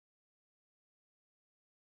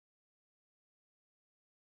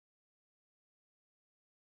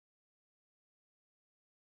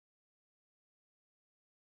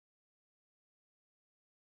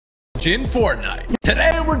in Fortnite.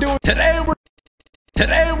 Today we're doing the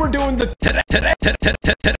Today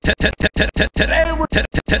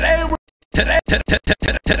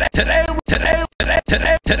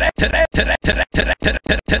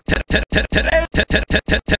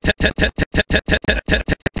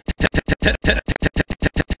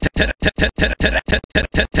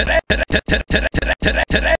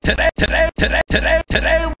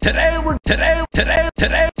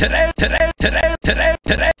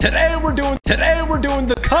we're doing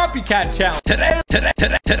the copycat challenge.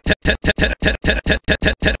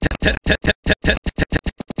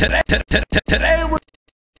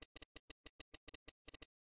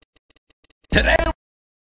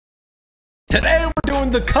 Today we're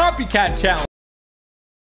doing the copycat challenge.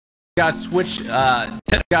 Gotta switch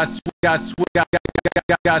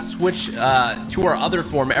to our other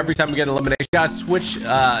form every time we get an elimination. Gotta switch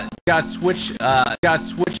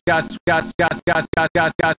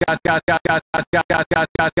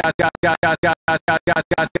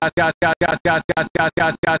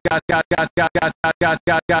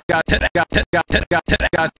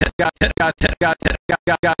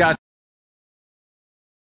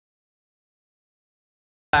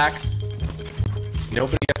facts.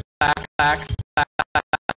 Nobody gets facts.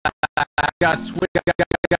 Gotta switch.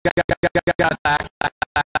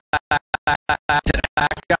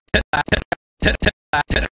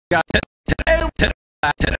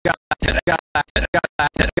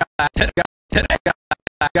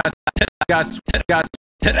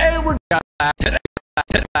 Today we're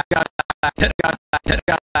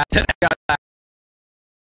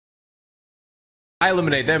I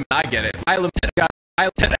eliminate them. I get it.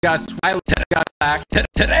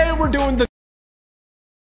 Today we're doing the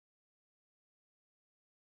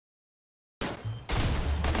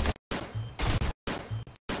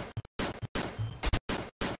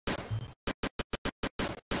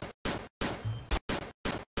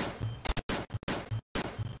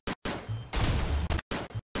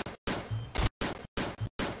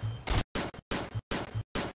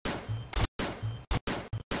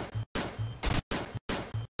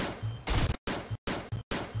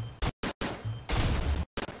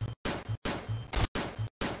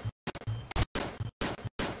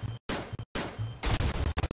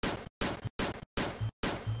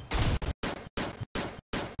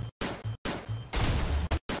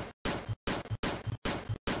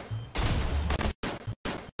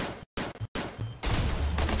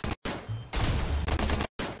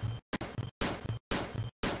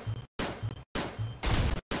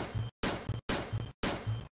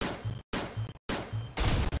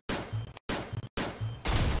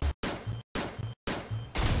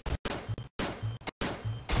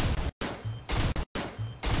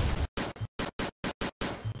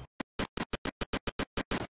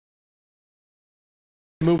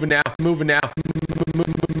moving now. Moving.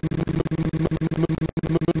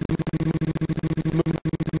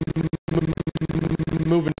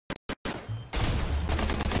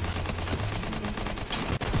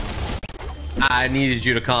 I needed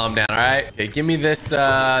you to calm down, all right? Okay, give me this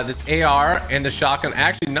this AR and the shotgun.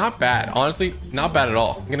 Actually, not bad. Honestly, not bad at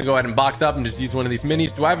all. I'm gonna go ahead and box up and just use one of these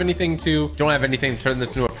minis. Do I have anything to... Don't have anything to turn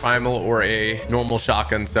this into a primal or a normal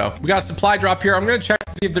shotgun. So we got a supply drop here. I'm gonna check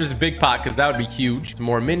to see if there's a big pot, because that would be huge. Some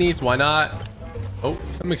more minis, why not? Oh,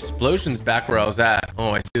 some explosions back where I was at.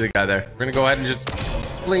 Oh, I see the guy there. We're gonna go ahead and just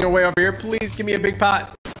fling our way over here. Please give me a big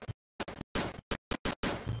pot.